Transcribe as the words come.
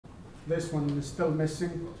This one is still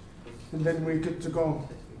missing, and then we're good to go.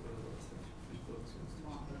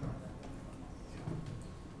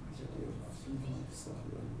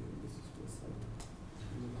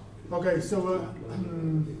 Okay, so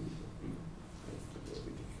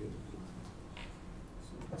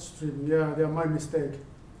stream, yeah, my mistake.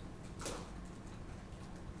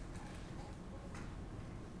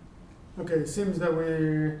 Okay, it seems that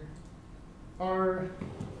we are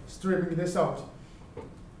streaming this out.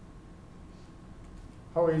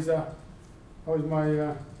 How is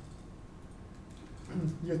my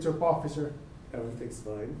YouTube officer? Everything's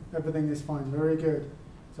fine. Everything is fine, very good.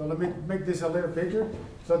 So let me make this a little bigger.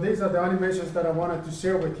 So these are the animations that I wanted to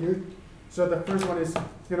share with you. So the first one is,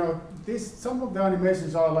 you know, some of the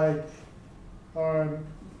animations are like,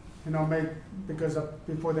 you know, made because of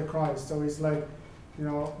before the Christ. So it's like, you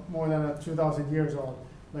know, more than 2,000 years old.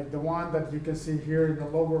 Like the one that you can see here in the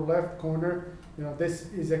lower left corner, you know,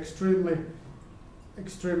 this is extremely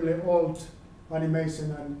old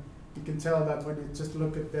animation, and you can tell that when you just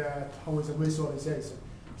look at how it's a visualization.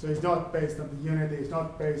 So it's not based on the Unity, it's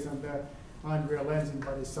not based on the Unreal Engine,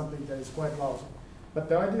 but it's something that is quite lousy. But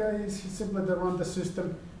the idea is simply to run the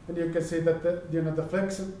system, and you can see that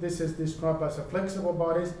this is described as a flexible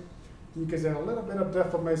bodies. You can see a little bit of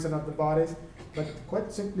deformation of the bodies, but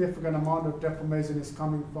quite significant amount of deformation is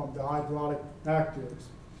coming from the hydraulic actuators.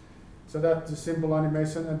 So that's the simple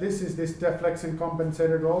animation, and this is this deflection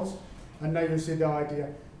compensated rolls, and now you see the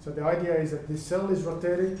idea. So the idea is that this cell is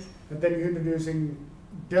rotating, and then you're introducing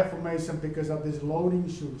deformation because of these loading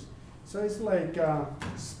shoes. So it's like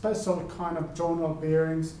special kind of tonal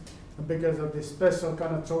bearings, and because of this special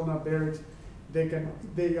kind of tonal bearings,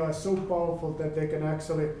 they are so powerful that they can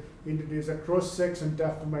actually introduce a cross-section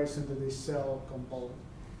deformation to this cell component.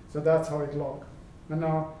 So that's how it looks. And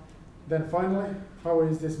now, then finally, how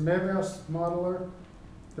is this MEVIA modeler?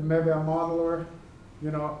 The MEVIA modeler,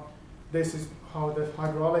 you know, this is how the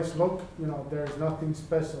hydraulics look. You know, there's nothing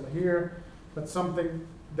special here, but something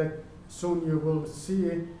that soon you will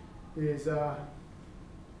see is a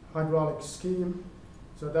hydraulic scheme.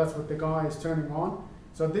 So that's what the guy is turning on.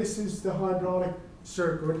 So this is the hydraulic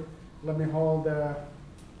circuit. Let me hold the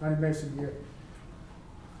animation here.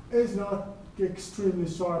 It's not extremely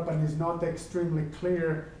sharp and it's not extremely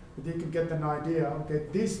clear, but you can get an idea. Okay,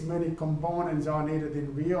 this many components are needed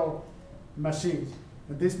in real machines.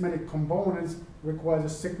 And this many components requires a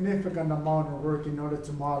significant amount of work in order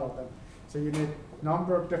to model them. So you need a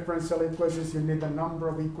number of differential equations, you need a number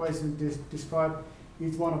of equations to describe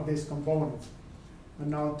each one of these components. And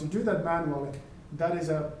now to do that manually, that is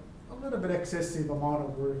a little bit excessive amount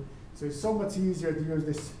of work. So it's so much easier to use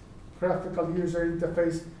this graphical user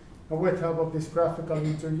interface, and with help of this graphical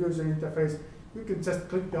user interface, you can just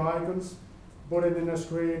click the icons, put it in a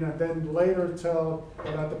screen, and then later tell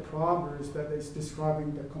what are the parameters that is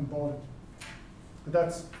describing the component. And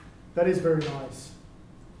that is very nice.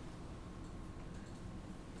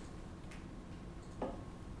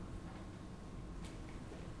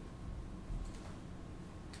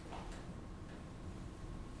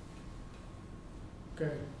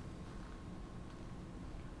 Okay.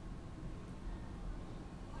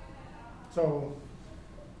 So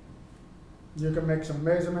you can make some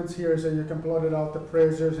measurements here, so you can plot it out the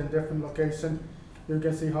pressures in different locations. You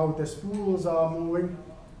can see how the spools are moving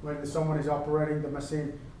when someone is operating the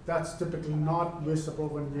machine. That's typically not visible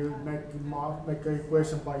when you make an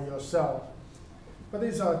equation by yourself. But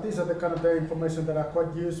these are the kind of the information that are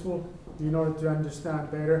quite useful in order to understand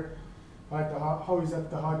better how is that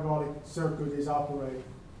the hydraulic circuit is operating.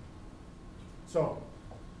 So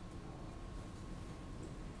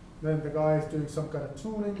then the guy is doing some kind of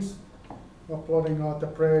tunings, plotting out the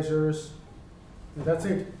pressures, and that's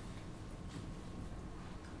it.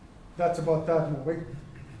 That's about that movie.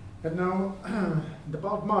 And now the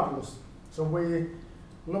bulk models. So we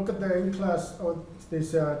look at the in-class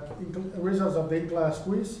results of the in-class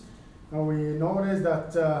quiz, and we notice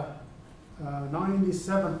that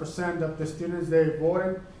 97% of the students, they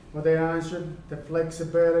voted or they answered the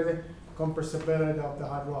flexibility, compressibility of the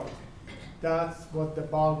hydraulic. That's what the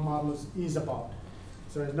bulk models is about.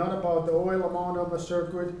 So it's not about the oil amount of a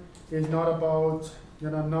circuit, it's not about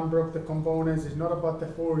number of the components, it's not about the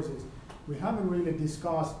forces. We haven't really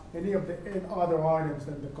discussed any of the other items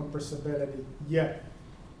than the compressibility yet.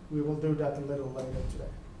 We will do that a little later today.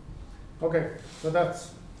 Okay, so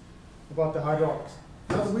that's about the hydraulics.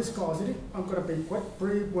 Now the viscosity, I'm going to be quite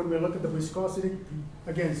brief when we look at the viscosity.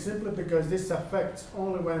 Again, simply because this affects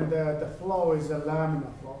only when the flow is a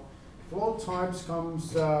laminar flow. Flow types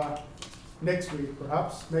comes next week,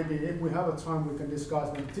 perhaps. Maybe if we have a time, we can discuss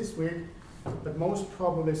them this week, but most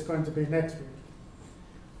probably it's going to be next week.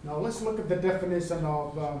 Now let's look at the definition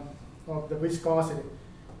of the viscosity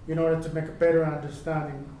in order to make a better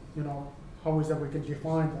understanding, how is that we can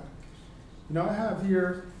define that. I have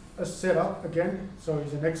here a setup again, so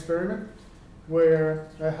it's an experiment where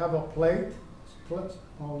I have a plate. Hold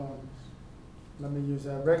on, let me use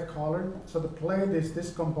a red color. So the plate is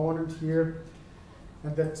this component here,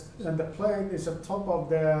 and the plate is on top of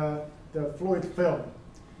the fluid film.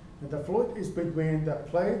 And the fluid is between the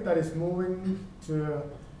plate that is moving to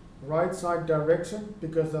right side direction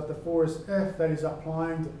because of the force F that is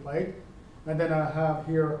applying the plate, and then I have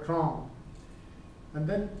here a crown. And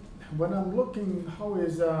then when I'm looking how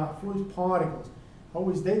is fluid particles, how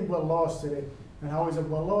is their velocity, and how is the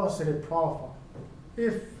velocity profile.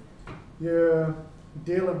 If you're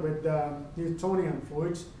dealing with Newtonian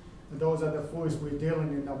fluids, and those are the fluids we're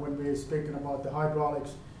dealing in when we're speaking about the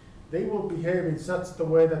hydraulics, they will behave in such the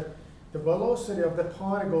way that the velocity of the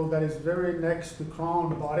particle that is very next to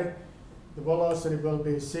crown body, the velocity will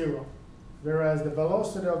be 0. Whereas the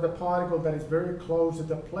velocity of the particle that is very close to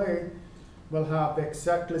the plate will have the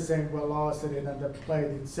exactly same velocity than the plate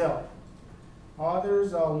itself.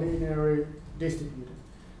 Others are linearly distributed.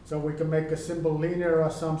 So we can make a simple linear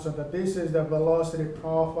assumption that this is the velocity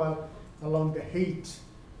profile along the heat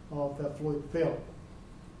of the fluid film.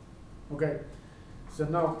 Okay, so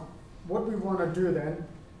now what we want to do then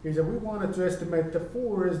is that we wanted to estimate the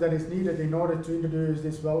force that is needed in order to introduce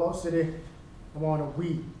this velocity amount of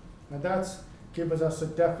V. And that's gives us a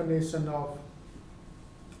definition of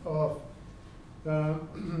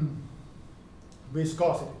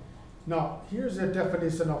viscosity. Now, here's a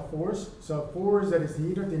definition of force. So force that is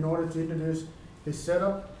needed in order to introduce this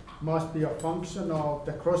setup must be a function of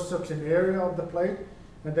the cross-section area of the plate,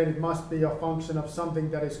 and then it must be a function of something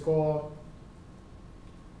that is called,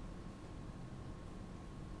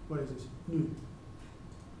 what is this? Nu.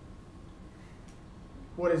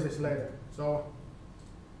 What is this letter? So,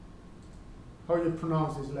 how you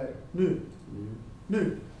pronounce this letter? Nu.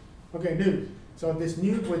 Nu. Okay, nu. So this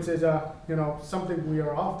nu, which is something we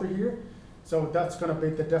are after here. So that's going to be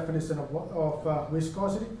the definition of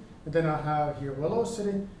viscosity. And then I have here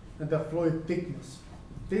velocity and the fluid thickness.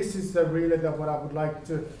 This is really what I would like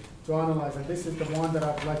to analyze, and this is the one that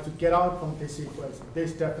I would like to get out from this equation,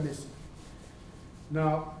 this definition.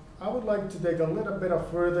 Now, I would like to take a little bit of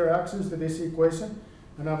further actions to this equation,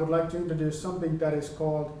 and I would like to introduce something that is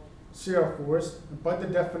called shear force. And by the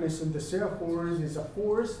definition, the shear force is a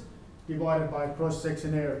force divided by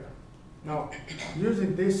cross-section area. Now,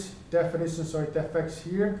 using this definition, so it affects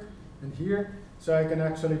here and here, so I can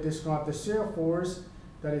actually describe the shear force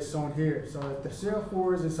that is shown here. So the shear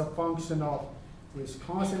force is a function of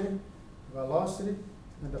viscosity, velocity,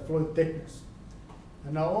 and the fluid thickness.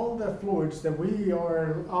 And now all the fluids that we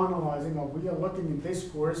are analyzing or we are looking in this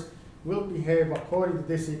course will behave according to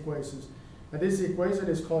these equations. And this equation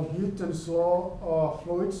is called Newton's law of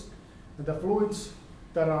fluids. And the fluids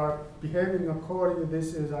that are behaving according to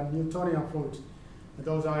this is our Newtonian fluids. And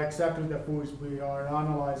those are exactly the fluids we are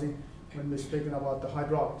analyzing when we're speaking about the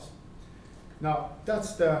hydraulics. Now,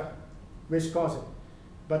 that's the viscosity,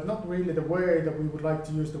 but not really the way that we would like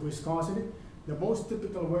to use the viscosity. The most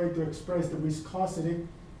typical way to express the viscosity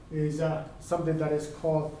is something that is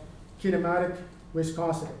called kinematic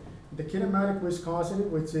viscosity. The kinematic viscosity,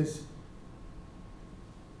 which is,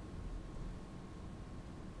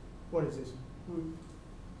 what is this?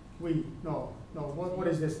 What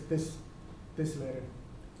is this letter?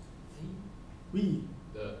 V.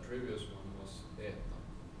 The previous one was eta.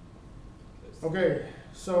 Okay,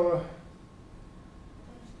 so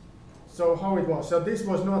how it was? So this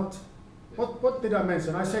was not. What did I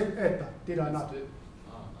mention? I said eta, did I not?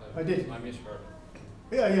 I did. I misheard.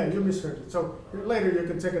 Yeah, you misheard it. So later you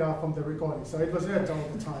can check it out from the recording. So it was eta all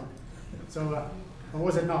the time. So or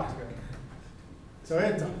was it not? So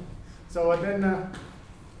eta. So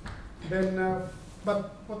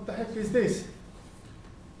but what the heck is this?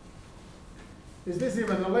 Is this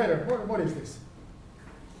even a letter? What is this?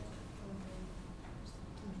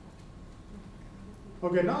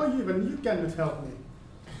 Okay, now even you cannot help me.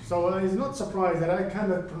 So it's not surprised that I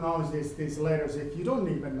cannot pronounce these letters if you don't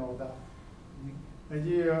even know that. And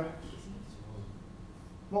you,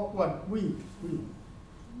 what? We.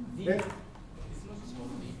 It's not small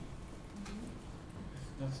v.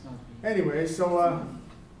 That's not V. Anyway, so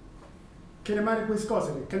kinematic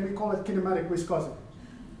viscosity. Can we call it kinematic viscosity?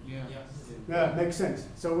 Yeah. Yeah, makes sense.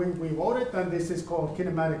 So we wrote it, and this is called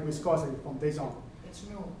kinematic viscosity from this on. It's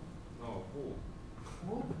no. No, who?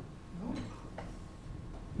 Who? No.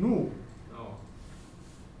 No. No.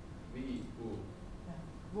 V, who?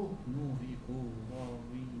 Who? No, V, O,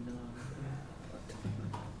 V,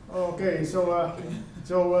 Okay,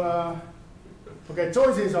 okay,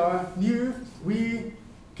 choices are new, we,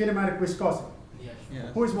 kinematic viscosity. Yeah.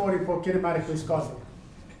 Who is voting for kinematic viscosity?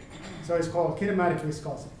 So it's called kinematic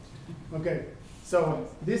viscosity. Okay, so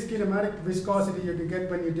this kinematic viscosity you can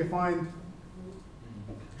get when you define,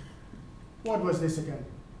 what was this again?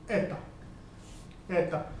 Eta.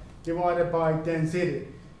 Eta divided by density.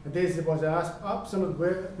 And this was absolute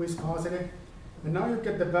viscosity. And now you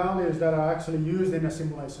get the values that are actually used in a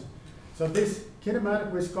simulation. So this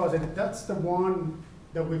kinematic viscosity, that's the one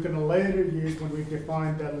that we're going to later use when we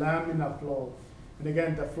define the laminar flow. And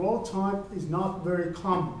again, the flow type is not very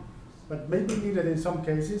common, but may be needed in some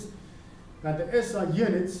cases. And the SI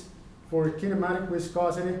units for kinematic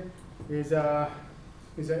viscosity is an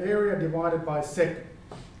area divided by second.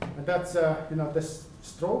 And that's the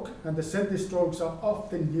stroke and the centistrokes are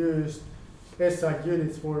often used SI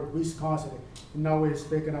units for viscosity. And now we're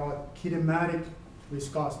speaking about kinematic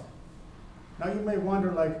viscosity. Now you may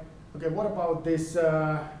wonder, like, okay, what about this,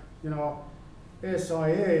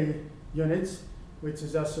 SIA units, which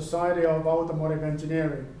is a Society of Automotive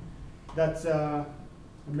Engineering? That's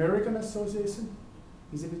American Association.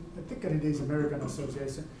 Is it? I think it is American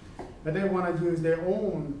Association. And they want to use their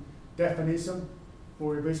own definition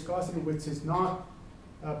for viscosity, which is not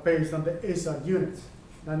based on the SI units.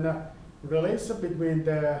 And the relationship between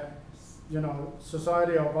the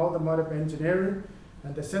Society of Automotive Engineering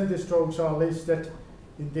and the centistrokes are listed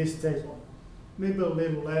in this table. Maybe a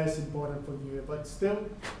little less important for you, but still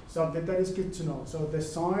something that is good to know. So the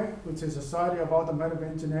SI, which is Society of Automotive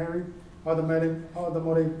Engineering,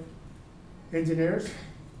 Automotive Engineers,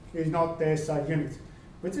 is not the SI unit,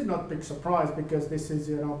 which is not a big surprise because this is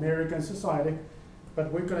American society.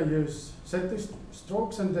 But we're going to use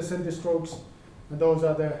centistrokes and the centistrokes, and those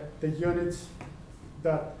are the units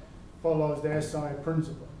that follows the SI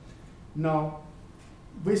principle. Now,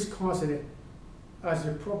 viscosity, as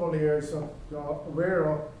you probably are aware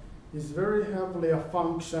of, is very heavily a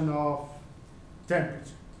function of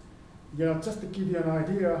temperature. Just to give you an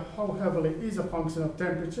idea how heavily is a function of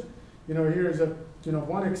temperature, here is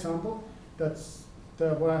one example. That's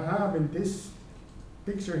what I have in this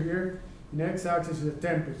picture here. In x-axis is the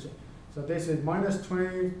temperature. So this is minus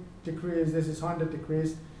 20 degrees, this is 100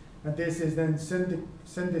 degrees, and this is then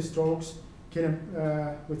centistrokes,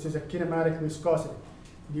 which is a kinematic viscosity.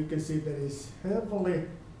 You can see that it's heavily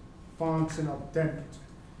function of temperature.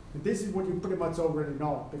 And this is what you pretty much already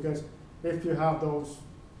know, because if you have those,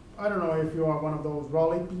 I don't know if you are one of those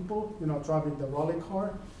rally people, driving the rally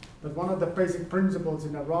car, but one of the basic principles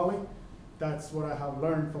in a rally, that's what I have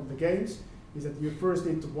learned from the games, is that you first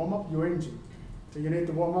need to warm up your engine. So you need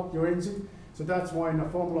to warm up your engine. So that's why in a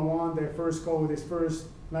Formula One, they first go this first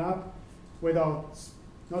lap without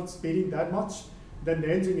not speeding that much. Then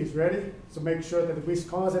the engine is ready. So make sure that the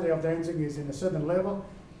viscosity of the engine is in a certain level,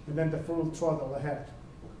 and then the full throttle ahead.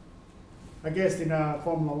 I guess in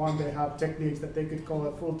Formula One, they have techniques that they could call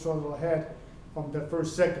it full throttle ahead from the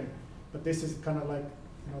first second. But this is kind of like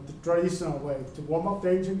the traditional way to warm up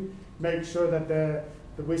the engine, make sure that the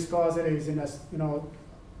viscosity is in a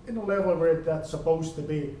level where that's supposed to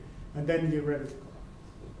be, and then you're ready to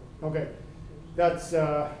go. Okay, that's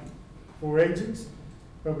for engines,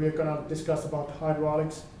 but we're going to discuss about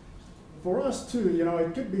hydraulics. For us too,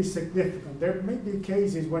 it could be significant. There may be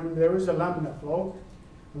cases when there is a laminar flow,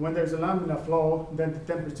 and when there's a laminar flow, then the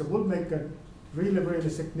temperature will make a really, really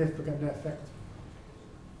significant effect.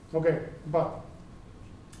 Okay, but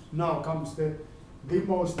now comes the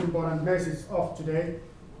most important message of today.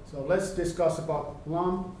 So let's discuss about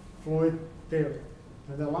lump fluid theory.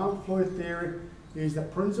 And the lump fluid theory is the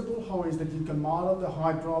principle how is that you can model the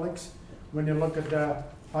hydraulics when you look at the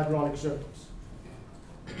hydraulic circuits.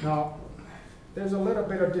 Now, there's a little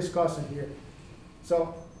bit of discussion here.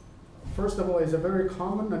 So, first of all, it's a very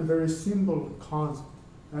common and very simple concept.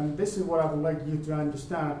 And this is what I would like you to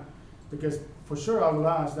understand, because for sure I will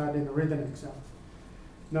ask that in a written exam.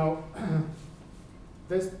 Now,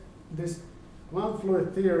 this lump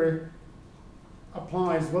fluid theory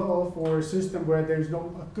applies well for a system where there's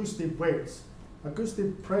no acoustic waves.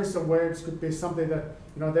 Acoustic pressure waves could be something that,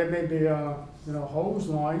 there may be a hose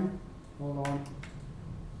line. Hold on.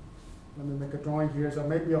 Let me make a drawing here. So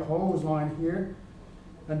maybe a hose line here.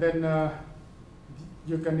 And then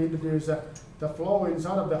you can introduce the flow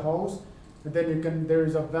inside of the hose. And then there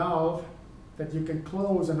is a valve that you can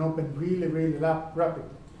close and open really, really rapidly.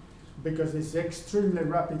 Because this extremely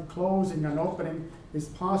rapid closing and opening is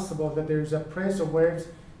possible that there's a pressure waves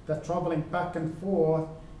that traveling back and forth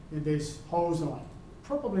in this hose line.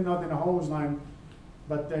 Probably not in a hose line,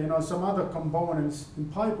 but some other components in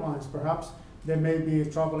pipelines perhaps, they may be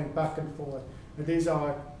traveling back and forth. And these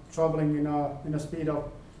are traveling in a speed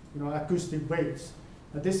of acoustic waves.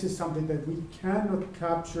 Now this is something that we cannot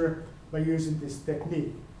capture by using this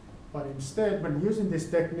technique. But instead, when using this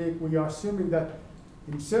technique, we are assuming that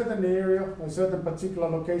in certain area or certain particular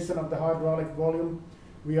location of the hydraulic volume,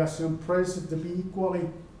 we assume pressure to be equally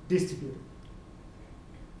distributed.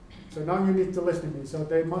 So now you need to listen to me. So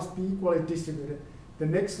they must be equally distributed. The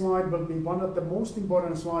next slide will be one of the most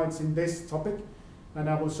important slides in this topic, and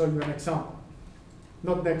I will show you an example.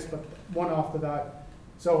 Not next, but one after that.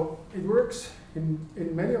 So it works in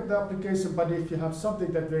many of the applications, but if you have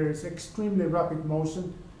something that there is extremely rapid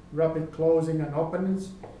motion, rapid closing and openings,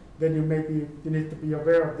 then you need to be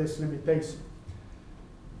aware of this limitation.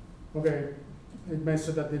 Okay, it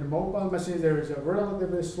mentioned that in mobile machines there is a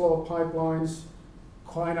relatively slow pipelines,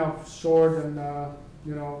 kind of short and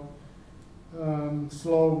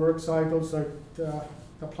slow work cycle, so it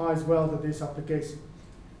applies well to this application.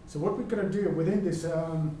 So what we're going to do within this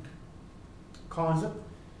concept,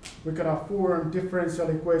 we're going to form differential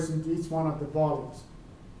equations to each one of the volumes.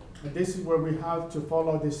 And this is where we have to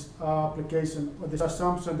follow this application, or this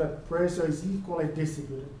assumption that pressure is equally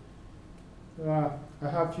distributed. I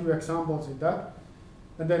have a few examples in that.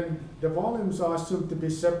 And then the volumes are assumed to be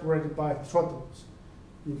separated by throttles.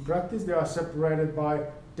 In practice, they are separated by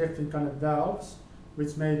different kind of valves,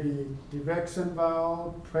 which may be diversion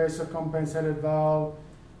valve, pressure compensated valve,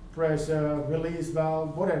 pressure release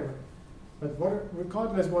valve, whatever. But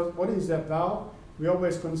regardless what is that valve, we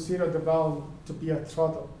always consider the valve to be a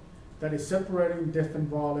throttle that is separating different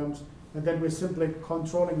volumes, and then we're simply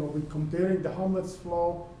controlling or we're comparing the how much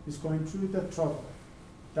flow is going through the throttle.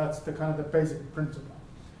 That's the kind of the basic principle.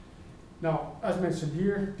 Now, as mentioned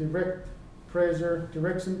here, direct pressure,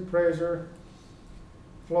 direction pressure,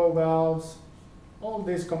 flow valves, all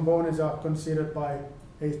these components are considered by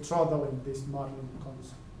a throttle in this modeling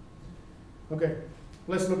concept. Okay,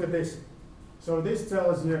 let's look at this. So this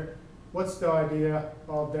tells you what's the idea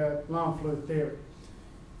of the land fluid theory.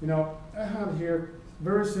 I have here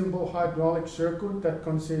very simple hydraulic circuit that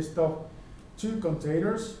consists of two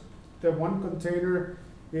containers. The one container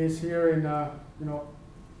is here in up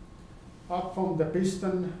from the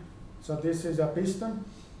piston. So this is a piston.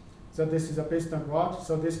 So this is a piston rod.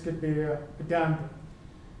 So this could be a damper.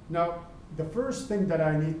 Now, the first thing that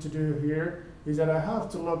I need to do here is that I have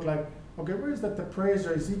to look like, okay, where is that the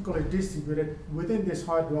pressure is equally distributed within this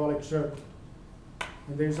hydraulic circuit?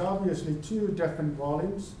 And there's obviously two different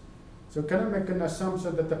volumes. So can I make an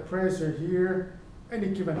assumption that the pressure here, any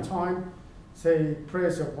given time, say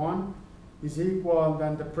pressure 1, is equal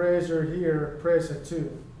than the pressure here, pressure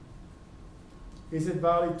 2? Is it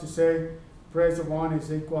valid to say pressure 1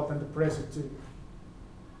 is equal than the pressure 2?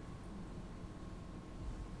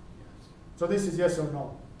 Yes. So this is yes or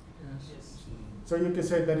no? Yes. So you can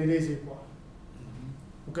say that it is equal.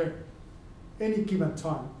 Okay? Any given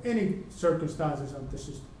time, any circumstances of the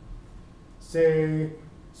system. Say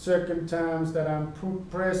circumstance that I'm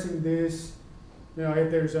pressing this,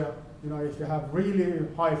 if there's a, if you have really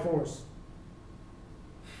high force,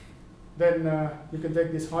 then you can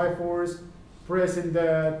take this high force, pressing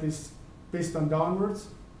this piston downwards.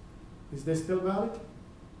 Is this still valid?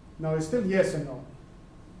 No, it's still yes or no.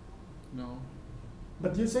 No.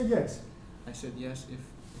 But you say yes. I said yes if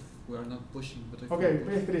we are not pushing, but if Okay, we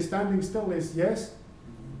push. if it is standing still is yes,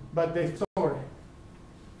 but they sorry.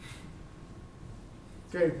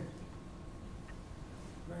 Okay.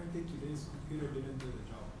 I think today's computer didn't do the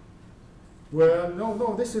job. Well,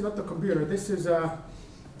 no, this is not the computer. This is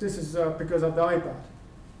because of the iPad.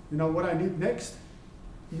 You know what I need next?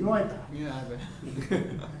 Your iPad. Yeah, but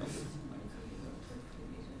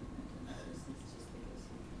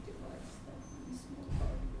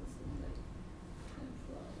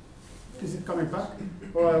Is it coming back?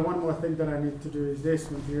 Or one more thing that I need to do is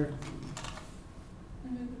this one here. I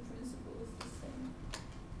know the principle is the same.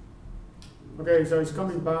 Okay, so it's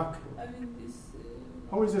coming back. I mean, this.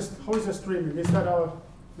 How is the streaming? Is that our?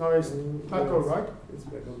 No, it's echo, right? It's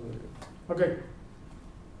back on there. Okay.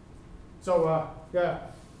 So yeah.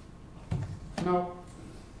 Now,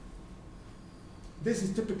 this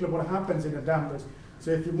is typically what happens in the dampers.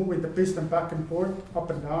 So if you move the piston back and forth,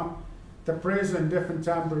 up and down, the pressure in different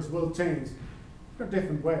chambers will change in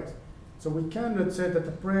different ways. So we cannot say that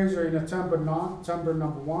the pressure in a chamber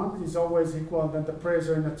number 1 is always equal than the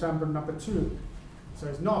pressure in a chamber number 2. So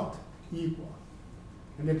it's not equal.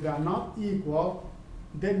 And if they are not equal,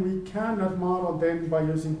 then we cannot model them by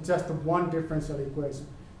using just one differential equation,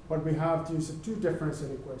 but we have to use two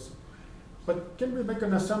differential equations. But can we make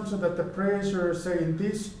an assumption that the pressure, say in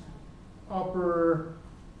this upper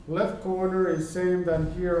left corner is same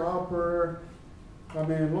than here lower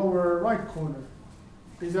right corner?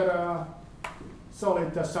 Is that a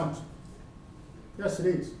solid assumption? Yes, it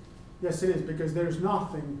is. Yes, it is, because there is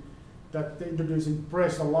nothing that introducing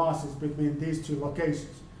pressure losses between these two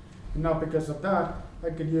locations. And now because of that, I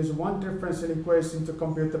could use one differential equation to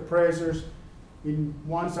compute the pressures in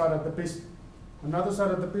one side of the piston. Another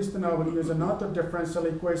side of the piston, I will use another differential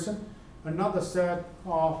equation, another set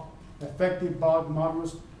of effective bulk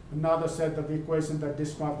modulus, another set of equations that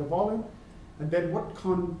describe the volume. And then what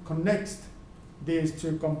connects these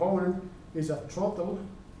two components is a throttle,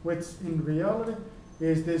 which in reality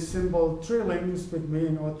is this simple trillings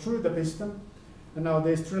between or through the piston. And now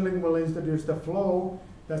this trilling will introduce the flow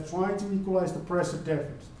that's trying to equalize the pressure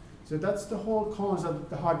difference. So that's the whole concept of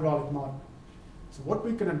the hydraulic model. So what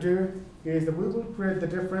we're going to do is that we will create the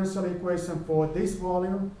differential equation for this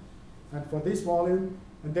volume and for this volume,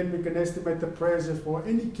 and then we can estimate the pressures for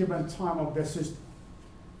any given time of the system.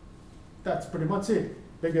 That's pretty much it,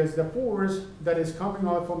 because the force that is coming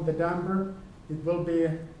out from the damper, it will be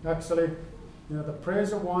actually, the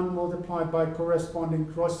pressure 1 multiplied by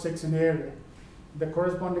corresponding cross-section area. The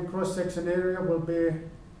corresponding cross-section area will be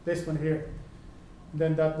this one here.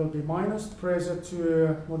 Then that will be minus pressure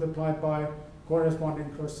 2 multiplied by corresponding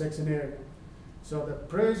cross-section area. So the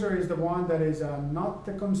pressure is the one that is not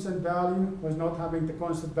the constant value, was not having the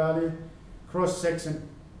constant value. Cross-section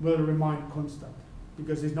will remain constant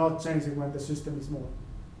because it's not changing when the system is moving.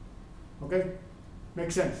 Okay?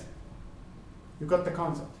 Makes sense? You got the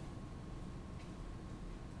concept?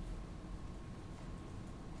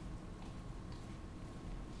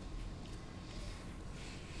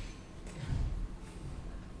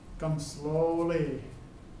 Comes slowly,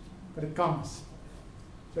 but it comes.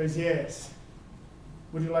 So it's yes.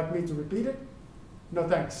 Would you like me to repeat it? No,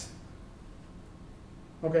 thanks.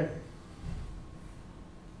 Okay.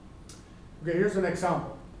 Okay, here's an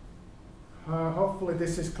example. Hopefully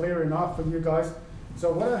this is clear enough for you guys.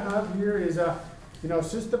 So what I have here is a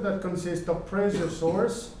system that consists of pressure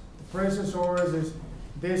source. The pressure source is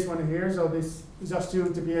this one here. So this is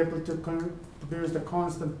assumed to be able to produce the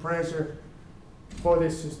constant pressure for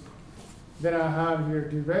this system. Then I have here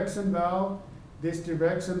direction valve. This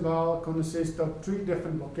direction valve consists of 3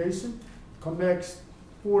 different locations, connects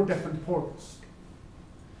 4 different ports.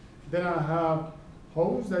 Then I have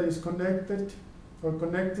hose that is connected or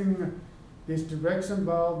connecting this direction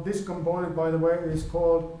valve. This component, by the way, is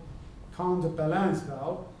called counterbalance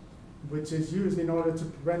valve, which is used in order to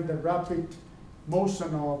prevent the rapid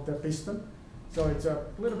motion of the piston. So it's a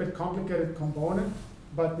little bit complicated component,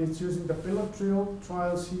 but it's using the pillar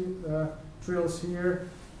trills here,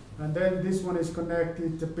 and then this one is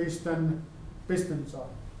connected to piston side.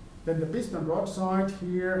 Then the piston rod side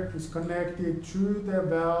here is connected through the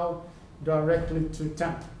valve directly to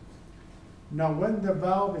tank. Now when the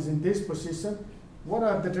valve is in this position, what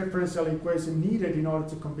are the differential equations needed in order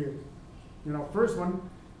to compute it? First one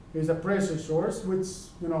is a pressure source, which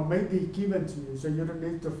may be given to you, so you don't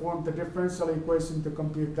need to form the differential equation to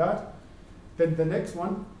compute that. Then the next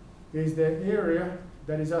one is the area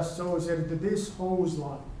that is associated to this hose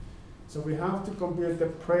line. So we have to compute the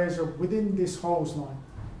pressure within this hose line.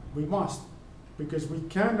 We must, because we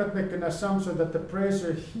cannot make an assumption that the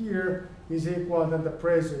pressure here is equal to the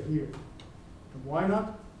pressure here. And why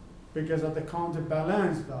not? Because of the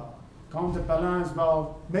counterbalance valve. Counterbalance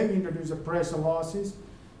valve may introduce a pressure losses,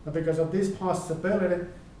 and because of this possibility,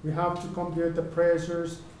 we have to compute the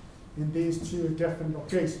pressures in these 2 different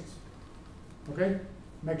locations. Okay?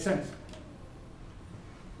 Makes sense?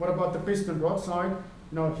 What about the piston rod side?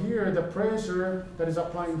 Here the pressure that is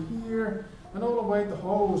applying here and all the way the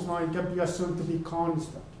hose line can be assumed to be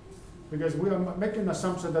constant, because we are making an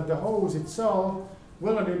assumption that the hose itself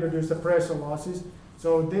will not introduce the pressure losses.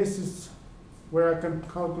 So this is where I can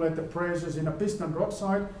calculate the pressures in a piston rod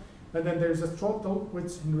side, and then there's a throttle,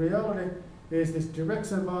 which in reality is this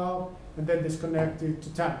direction valve, and then this connected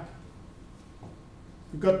to tank.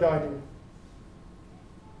 You got the idea?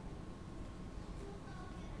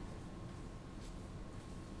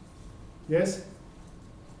 Yes?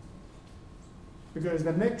 Because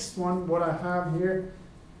the next one, what I have here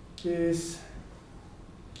is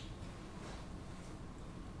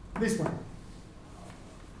this one.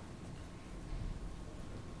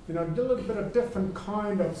 A little bit of different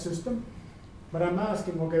kind of system, but I'm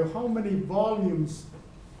asking, okay, how many volumes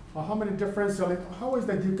or how many differential, how is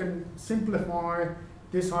that you can simplify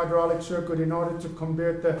this hydraulic circuit in order to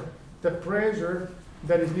compute the pressure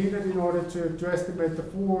that is needed in order to estimate the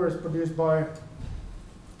force produced by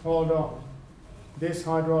this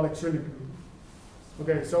hydraulic cylinder.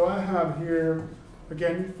 Okay, so I have here,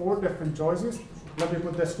 again, 4 different choices. Let me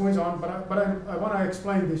put the squeeze on, but I want to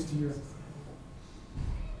explain this to you.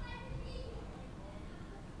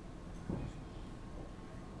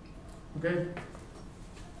 Okay?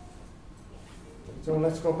 So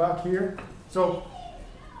let's go back here. So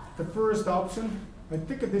the first option, I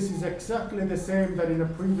think this is exactly the same that in the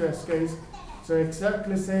previous case. So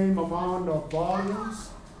exactly the same amount of volumes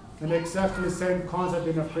and exactly the same concept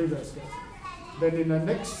in the previous case. Then in the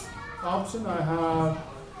next option I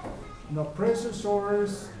have pressure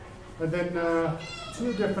source and then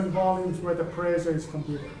 2 different volumes where the pressure is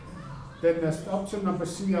computed. Then as option number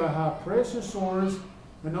C I have pressure source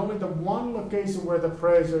and only the one location where the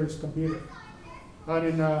pressure is computed. And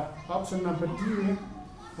in option number D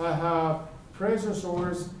I have pressure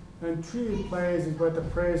source and 3 places where the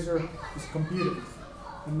pressure is computed.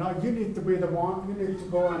 And now you need to be the one, you need to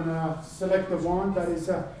go and select the one that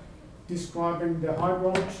is describing the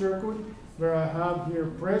hydraulic circuit, where I have here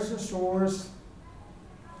pressure source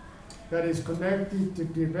that is connected to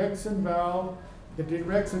direction valve. The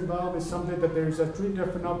direction valve is something that there is 3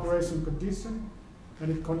 different operation conditions,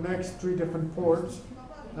 and it connects 3 different ports.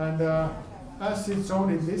 And as it's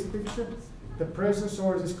shown in this picture, the pressure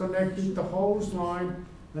source is connected to hose line,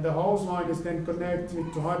 and the hose line is then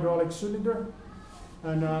connected to hydraulic cylinder,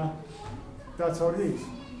 and that's how it is.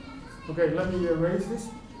 Okay, let me erase this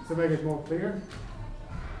to make it more clear.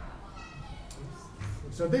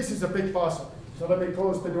 So this is a big puzzle. So let me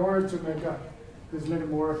close the door to make this a little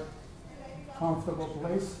more comfortable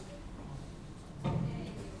place.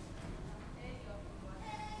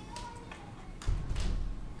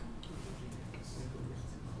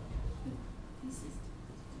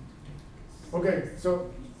 Okay,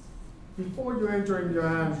 so before you enter in your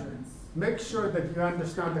answer, make sure that you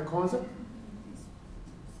understand the concept.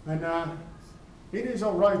 And it is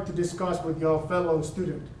all right to discuss with your fellow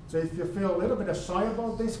student. So if you feel a little bit shy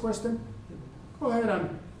about this question, go ahead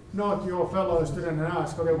and note your fellow student and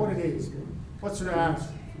ask, okay, what it is, what's the answer?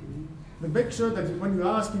 But make sure that when you're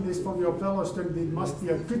asking this from your fellow student, it must be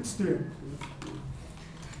a good student.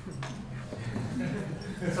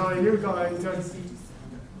 So you guys just,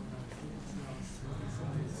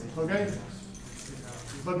 okay?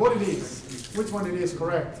 But what it is, which one it is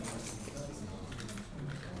correct?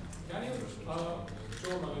 Can you show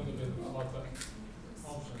me a little bit about the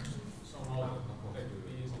options somehow that could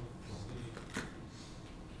be easy to see?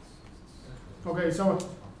 Okay, so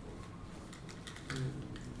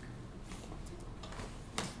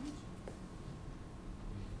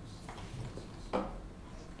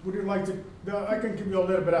would you like to, I can give you a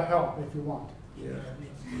little bit of help if you want. Yeah.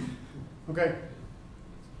 Okay.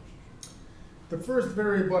 The first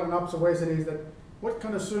very important observation is that what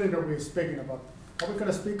kind of cylinder are we speaking about? Are we going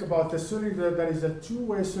to speak about the cylinder that is a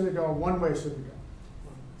 2-way cylinder or 1-way cylinder?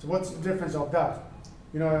 So what's the difference of that?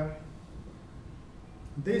 You know,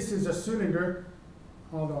 this is a cylinder,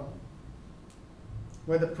 hold on,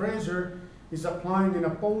 where the pressure is applying in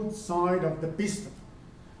both sides of the piston.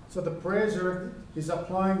 So the pressure is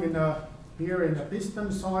applying here in the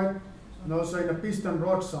piston side and also in the piston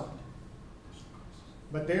rod side.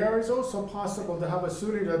 But there is also possible to have a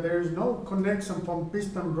cylinder there is no connection from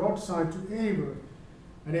piston rod side to anywhere.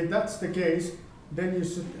 And if that's the case, then you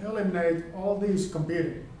should eliminate all these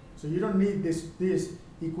computing. So you don't need these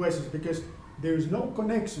equations because there is no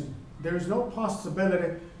connection. There is no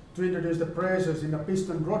possibility to introduce the pressures in the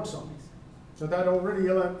piston rod side. So that already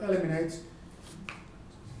eliminates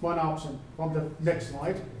one option from the next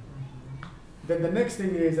slide. Then the next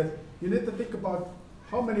thing is that you need to think about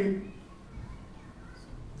how many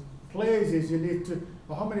places you need to,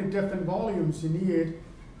 or how many different volumes you need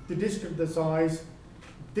to discretize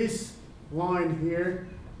this line here,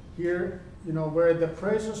 you know, where the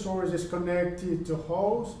pressure source is connected to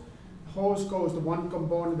hose. Hose goes to one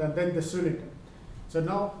component and then the cylinder. So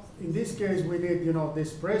now, in this case, we need, you know,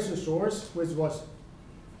 this pressure source, which was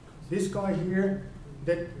this guy here.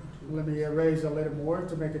 That, let me erase a little more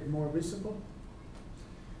to make it more visible.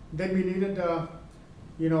 Then we needed,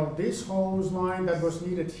 you know, this hose line that was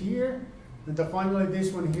needed here, and then finally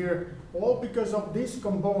this one here, all because of this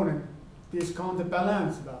component, this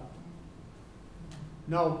counterbalance valve.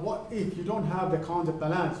 Now, what if you don't have the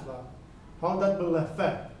counterbalance valve? How that will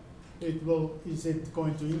affect? It will, is it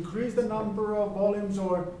going to increase the number of volumes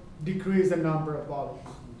or decrease the number of volumes?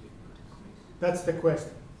 That's the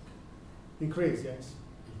question. Increase, yes.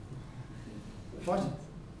 What?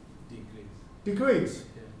 Decrease. Decrease.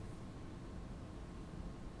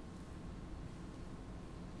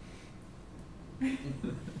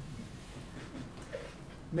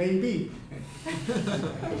 Maybe.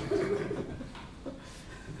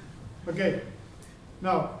 Okay.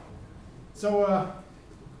 Now, so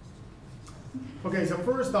okay. So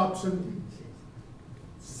first option,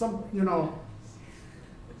 you know,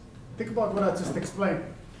 think about what I just explained.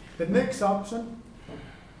 The next option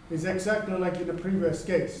is exactly like in the previous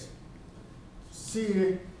case.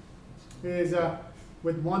 C is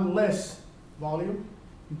with one less volume,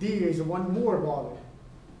 D is one more volume.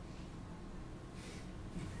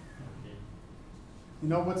 You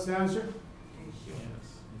know what's the answer?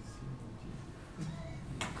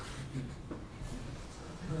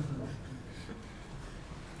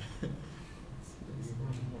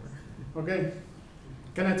 Okay,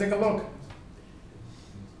 can I take a look?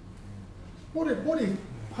 What if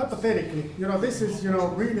hypothetically, this is,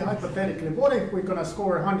 really hypothetically, what if we're gonna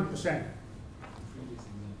score 100%?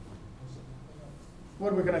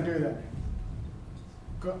 What are we gonna do then?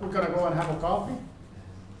 We're gonna go and have a coffee?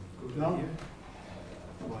 No?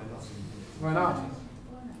 Why not?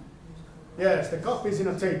 Yes, the coffee is in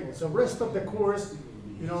a table. So rest of the course,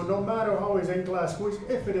 no matter how it's in class quiz,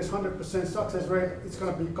 if it is 100% success rate, it's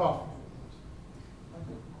gonna be coffee.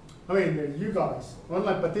 I mean, you guys,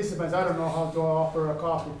 online participants, I don't know how to offer a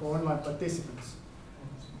coffee for online participants.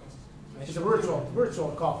 It's a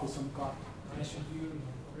virtual coffee, some coffee. Should you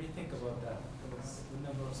rethink about that? Because the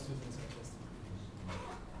number of students are just.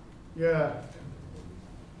 Yeah.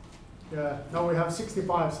 Yeah, now we have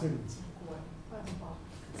 65 students.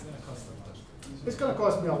 It's going to cost a lot. It's going to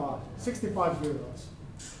cost me a lot, 65 euros.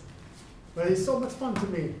 But it's so much fun to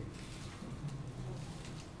me.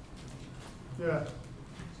 Yeah.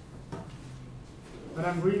 And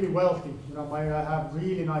I'm really wealthy. I have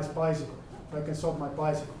really nice bicycle. I can sell my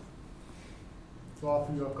bicycle to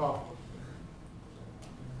offer you a coffee.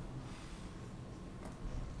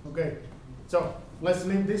 Okay, so let's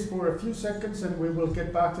leave this for a few seconds and we will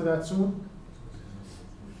get back to that soon.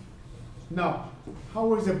 Now,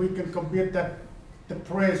 how is it we can compute the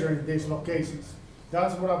pressure in these locations?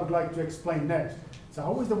 That's what I would like to explain next. So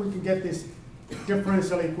how is it we can get this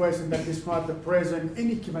differential equation that describes the pressure in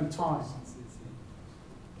any given time?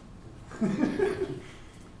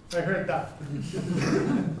 I heard that.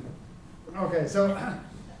 Okay, so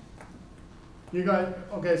you guys,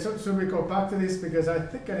 okay, so should we go back to this because I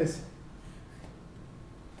think it is.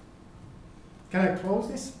 Can I close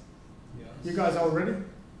this? Yes. You guys all ready?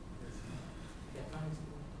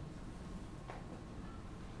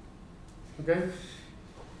 Okay.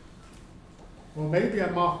 Well, maybe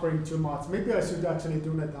I'm offering too much. Maybe I should actually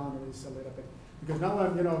tune it down this a little bit because now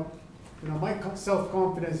I'm, my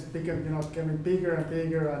self-confidence is becoming bigger and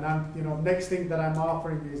bigger, and I'm, next thing that I'm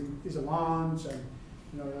offering is a lunch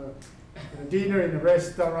and, a dinner in a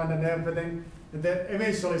restaurant and everything, and then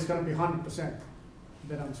eventually it's going to be 100%.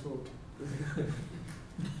 Then I'm screwed.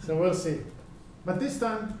 So we'll see. But this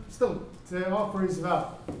time, still, the offer is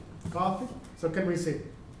about coffee. So can we see?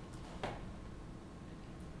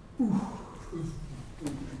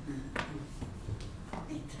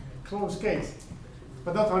 Close case,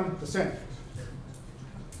 but not 100%.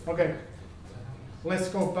 Okay, let's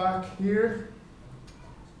go back here.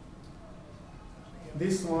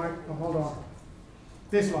 This line, oh, hold on.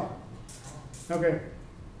 This line. Okay,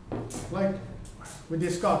 like we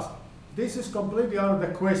discussed, this is completely out of the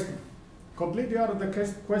question. Completely out of the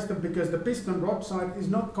question because the piston rod side is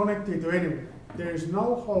not connected to anywhere. There is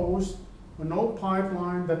no hose or no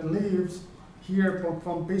pipeline that leaves here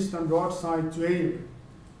from piston rod side to anywhere.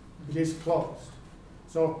 It is closed.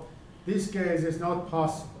 So this case is not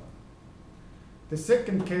possible. The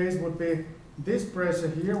second case would be this pressure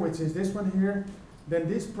here, which is this one here, then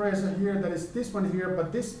this pressure here, that is this one here,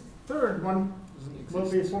 but this third one will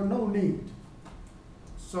be for no need.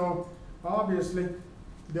 So obviously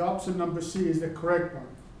the option number C is the correct one.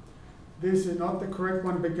 This is not the correct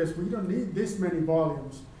one because we don't need this many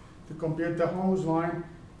volumes to compute the hose line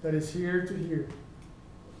that is here to here.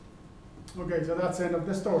 Okay, so that's the end of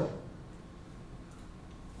the story.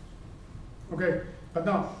 Okay, but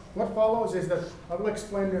now what follows is that I will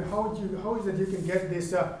explain how is it you can get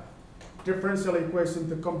this differential equation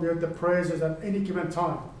to compute the pressures at any given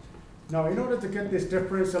time. Now, in order to get this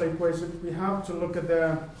differential equation, we have to look at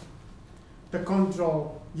the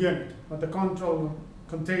control unit or the control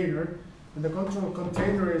container, and the control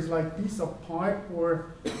container is like piece of pipe or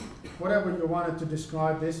whatever you wanted to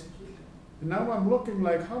describe this. And now I'm looking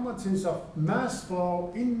like how much is of mass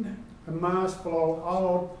flow in and mass flow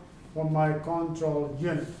out from my control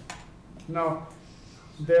unit. Now,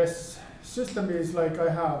 this system is like I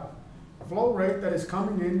have flow rate that is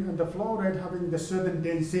coming in and the flow rate having the certain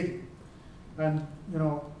density. And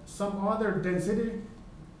some other density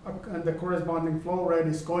and the corresponding flow rate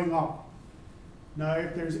is going up. Now,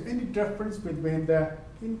 if there's any difference between the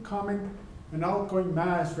incoming and outgoing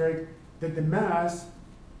mass rate, then the mass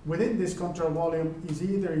within this control volume is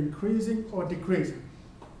either increasing or decreasing.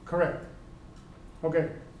 Correct. Okay.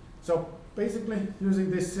 So basically,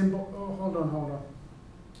 using this symbol. Oh, hold on.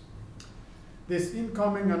 this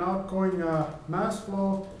incoming and outgoing mass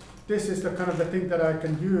flow, this is the kind of the thing that I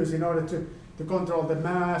can use in order to control the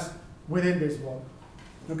mass within this volume.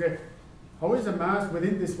 Okay, how is the mass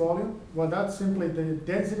within this volume? Well, that's simply the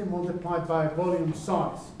density multiplied by volume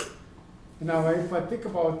size. Now, if I think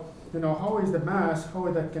about, how is the mass, how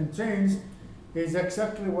that can change, is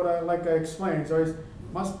exactly what I explained. So it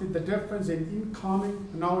must be the difference in incoming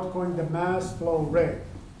and outgoing the mass flow rate.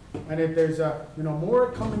 And if there's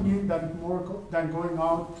more coming in than going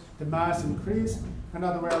out, the mass increase.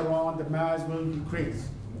 Another way around, the mass will decrease.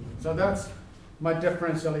 So that's my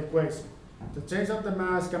differential equation. The change of the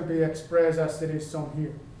mass can be expressed as it is shown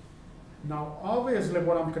here. Now, obviously,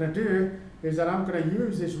 what I'm going to do is that I'm going to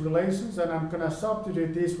use these relations and I'm going to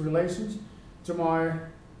substitute these relations to my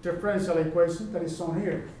differential equation that is shown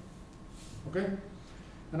here. Okay?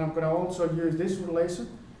 And I'm going to also use this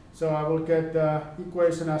relation. So I will get the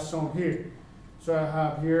equation as shown here. So I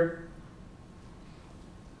have here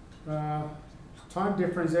time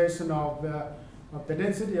differentiation of the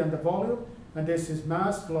density and the volume, and this is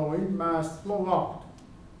mass flow in, mass flow out.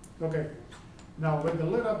 Okay. Now with a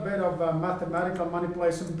little bit of mathematical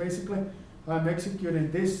manipulation, basically I'm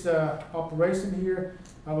executing this operation here.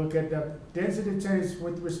 I will get the density change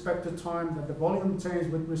with respect to time, then the volume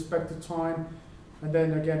change with respect to time, and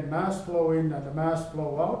then again mass flow in and the mass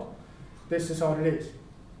flow out. This is how it is.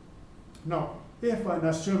 Now, if I'm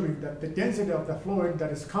assuming that the density of the fluid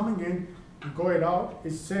that is coming in and going out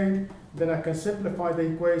is same, then I can simplify the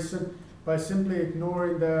equation by simply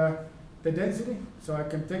ignoring the density. So I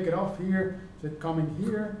can take it off here, so it's coming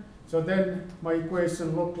here. So then my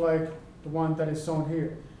equation look like the one that is shown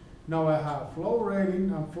here. Now I have flow rate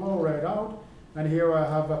in and flow rate out, and here I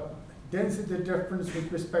have a density difference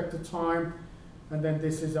with respect to time, and then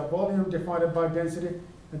this is a volume divided by density,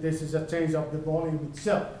 and this is a change of the volume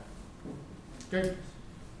itself. Okay?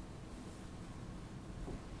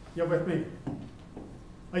 You're with me?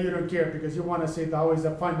 Or you don't care because you want to see how is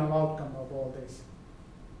the final outcome of all this.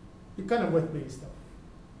 You're kind of with me still.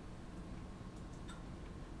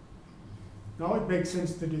 Now it makes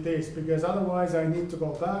sense to do this because otherwise I need to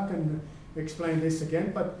go back and explain this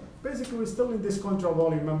again. But basically we're still in this control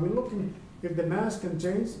volume and we're looking if the mass can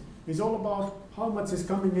change. It's all about how much is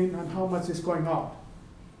coming in and how much is going out.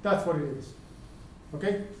 That's what it is.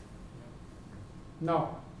 Okay?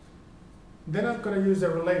 Now, then I'm going to use a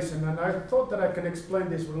relation, and I thought that I can explain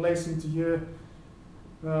this relation to you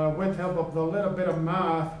with help of a little bit of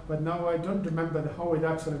math, but now I don't remember how it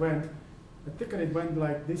actually went. I think it went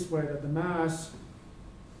like this way, that the mass,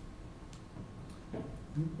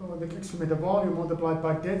 the volume multiplied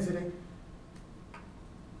by density,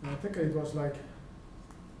 I think it was like,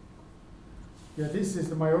 yeah, this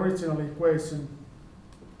is my original equation,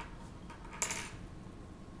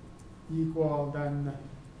 equal then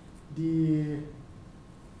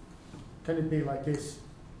can it be like this?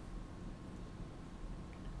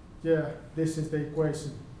 Yeah, this is the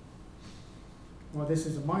equation. Well, this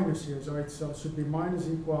is a minus here, so it should be minus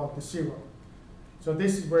equal to 0. So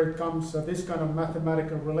this is where it comes, so this kind of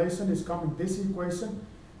mathematical relation is coming, this equation.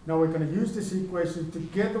 Now we're going to use this equation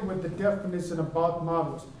together with the definition of both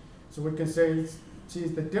models. So we can say, see,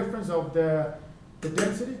 the difference of the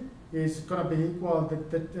density is going to be equal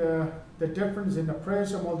to the difference in the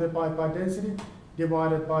pressure multiplied by density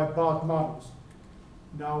divided by both models.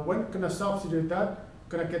 Now when I'm going to substitute that, I'm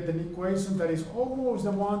going to get an equation that is almost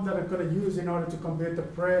the one that I'm going to use in order to compute the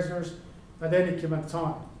pressures at any given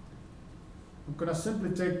time. I'm going to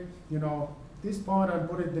simply take, this part and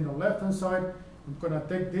put it in the left-hand side. I'm going to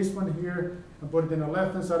take this one here and put it in the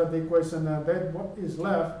left-hand side of the equation, and then what is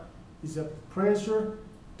left is a pressure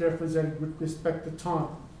difference with respect to time.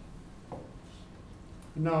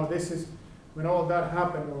 Now this is when all that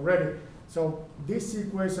happened already. So this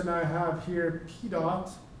equation I have here, P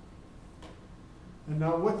dot, and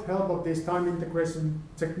now with help of these time integration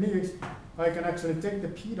techniques, I can actually take the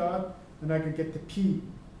P dot and I can get the P,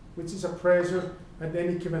 which is a pressure at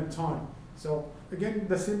any given time. So again,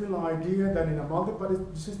 the similar idea that in a multi-body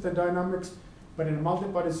system dynamics, but in a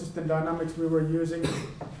multi-body system dynamics we were using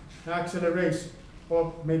acceleration,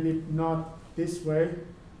 or maybe not this way,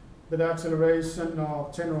 but acceleration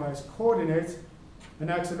of generalized coordinates. And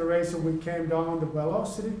acceleration we came down to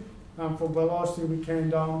velocity, and for velocity we came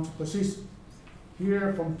down to position.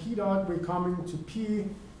 Here from P dot we're coming to P,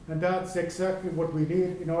 and that's exactly what we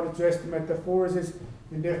need in order to estimate the forces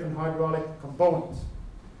in different hydraulic components.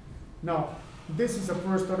 Now, this is a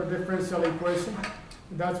first order differential equation.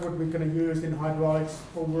 That's what we're going to use in hydraulics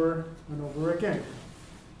over and over again.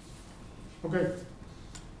 Okay.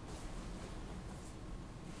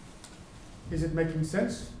 Is it making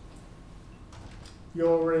sense? You're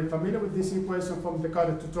already familiar with this equation from the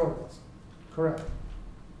guided tutorials, correct?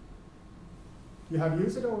 You have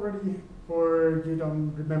used it already, or you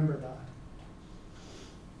don't remember that?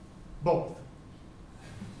 Both.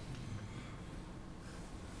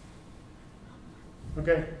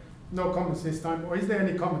 Okay, no comments this time, or is there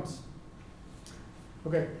any comments?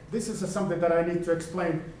 Okay, this is something that I need to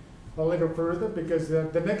explain a little further, because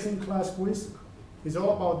the next in-class quiz is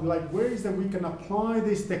all about like where is that we can apply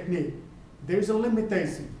this technique. There's a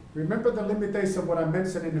limitation. Remember the limitation what I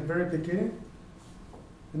mentioned in the very beginning?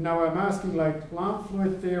 And now I'm asking like land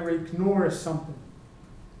fluid theory ignores something.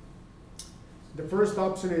 The first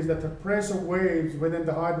option is that the pressure waves within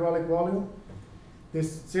the hydraulic volume,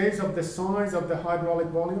 this change of the size of the hydraulic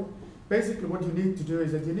volume. Basically what you need to do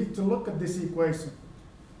is that you need to look at this equation.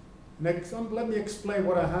 Next, let me explain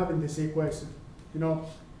what I have in this equation. You know,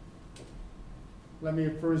 let me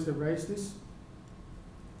first erase this.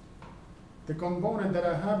 The component that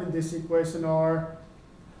I have in this equation are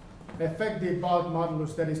effective bulk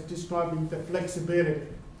modulus, that is describing the flexibility,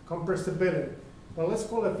 compressibility. Well, let's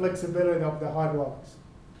call it flexibility of the hydraulics,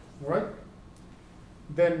 all right?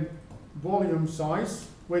 Then volume size,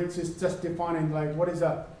 which is just defining like what is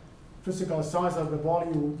the physical size of the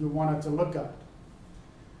volume you wanted to look at.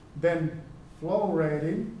 Then flow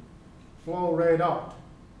rating, flow rate out.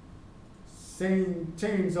 Same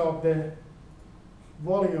change of the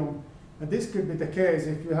volume. And this could be the case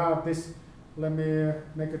if you have this, let me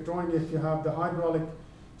make a drawing, if you have the hydraulic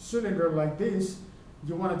cylinder like this,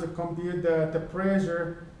 you wanted to compute the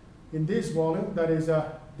pressure in this volume, that is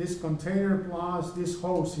this container plus this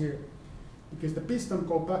hose here. Because the piston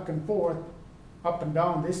go back and forth, up and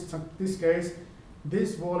down, this case,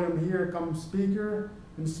 this volume here comes bigger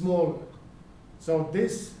and smaller. So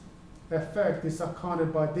this effect is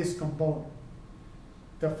accounted by this component.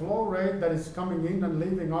 The flow rate that is coming in and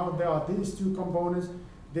leaving out, there are these two components.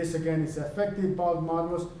 This again is effective bulk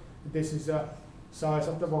modulus. This is the size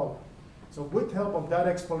of the volume. So with help of that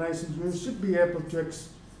explanation, you should be able to,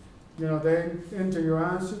 then enter your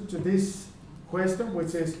answer to this question,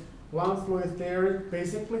 which is land fluid theory,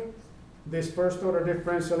 basically. This first order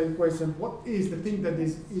differential equation, what is the thing that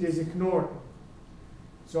it is ignored?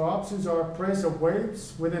 So options are pressure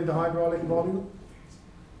waves within the hydraulic volume,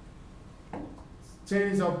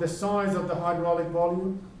 change of the size of the hydraulic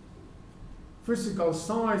volume, physical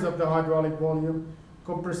size of the hydraulic volume,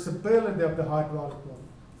 compressibility of the hydraulic volume.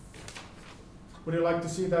 Would you like to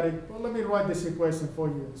see that? Well, let me write this equation for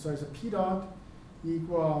you. So it's a P dot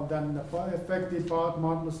equal then the effective bulk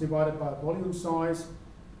modulus divided by volume size,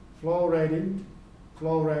 flow rating,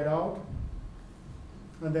 flow rate out,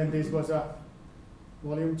 and then this was a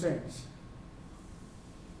volume change.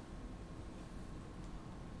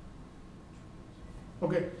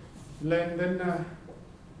 Okay, then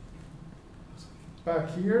back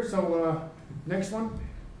here, so next one,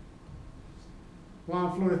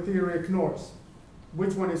 land fluid theory ignores.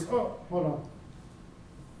 Which one is, oh, hold on.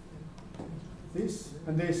 This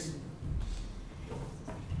and this.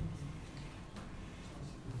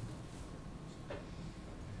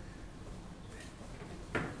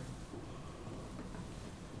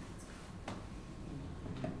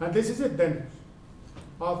 And this is it then.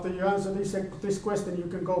 After you answer this question, you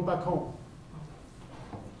can go back home.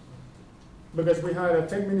 Because we had a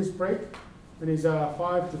 10 minutes break, and it's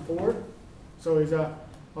 5 to 4, so it's an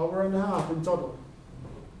hour and a half in total.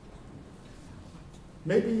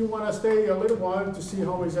 Maybe you want to stay a little while to see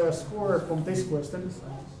how is a score from this question.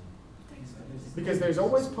 Because there's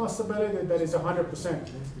always possibility that it's 100%.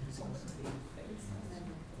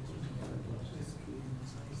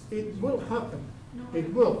 It will happen.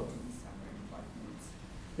 It will.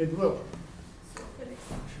 It will.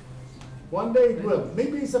 One day it will.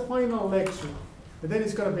 Maybe it's a final lecture. And then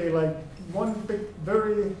it's going to be like one big,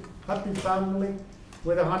 very happy family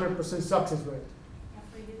with 100% success rate.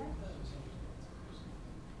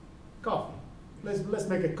 Coffee. Let's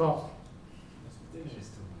make it coffee.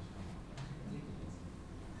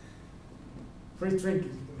 Free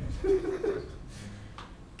drinking.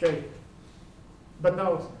 Okay. But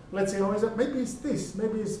now let's see how is it. Maybe it's this.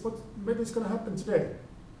 Maybe it's going to happen today.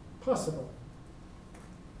 Possible.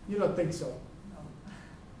 You don't think so?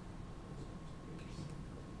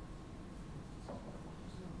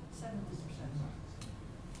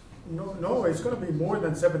 No, it's going to be more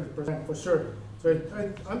than 70% for sure. So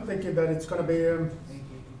I'm thinking that it's going to be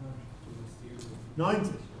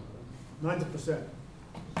 90%.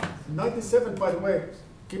 97, by the way.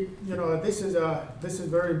 This is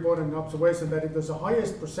very important observation that it is the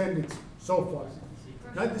highest percentage so far.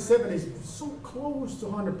 97 is so close to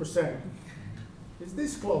 100%. It's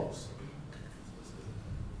this close.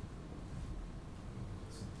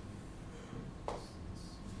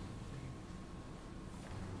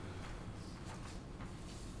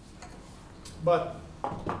 but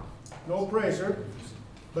no pressure.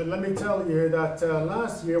 But let me tell you that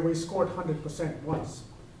last year we scored 100% once.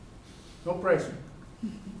 No pressure.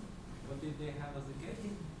 What did they have as a gift?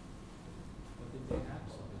 What did they have?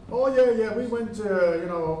 Oh yeah, we went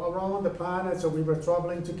around the planet, so we were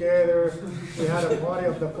traveling together. We had a party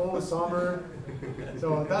of the full summer,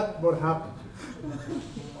 so that would happen.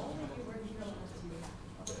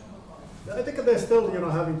 I think they're still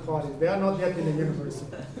having parties. They are not yet in the university.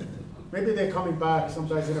 Maybe they're coming back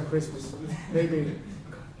sometimes in a Christmas. Maybe.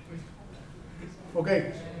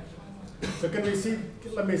 Okay. So can we see?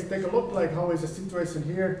 Let me take a look. Like how is the situation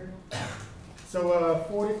here? So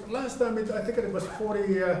 40, last time I think it was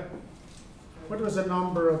 40, what was the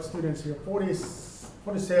number of students here?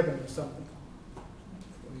 47 or something.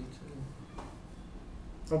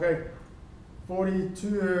 42. Okay,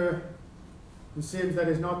 42, it seems that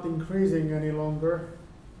is not increasing any longer.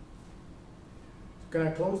 Can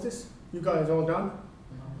I close this? You guys all done?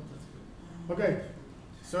 Okay,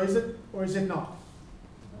 so is it or is it not?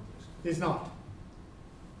 It's not.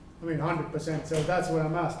 I mean 100%, so that's what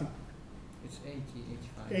I'm asking. It's 80,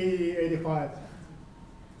 85. 80, 85.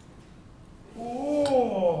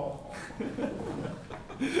 Oh!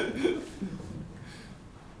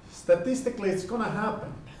 Statistically, it's gonna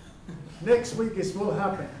happen. Next week it will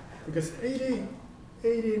happen because 80,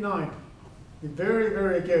 89 is very,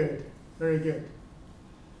 very good, very good.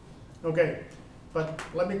 Okay, but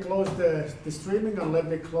let me close the streaming and let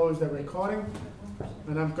me close the recording,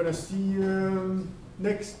 and I'm gonna see you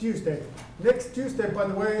next Tuesday. Next Tuesday, by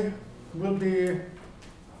the way, will be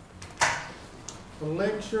a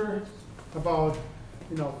lecture about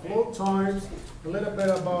flow times, a little bit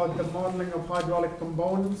about the modeling of hydraulic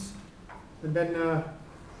components, and then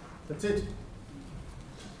that's it.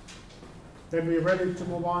 Then we're ready to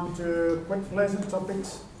move on to quick pleasant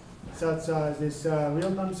topics such as this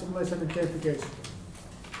real-time simulation and gamification.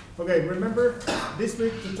 Okay, remember this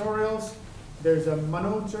week tutorials, there's a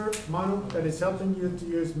Manu that is helping you to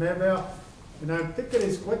use Mevea. And I think it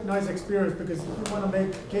is quite a nice experience because if you want to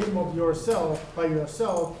make a game of yourself by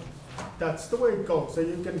yourself, that's the way it goes. So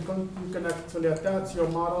you can actually attach your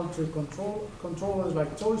model to controllers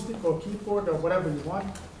like joystick or keyboard or whatever you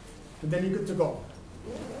want, and then you're good to go.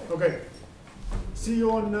 Okay, see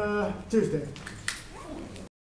you on Tuesday.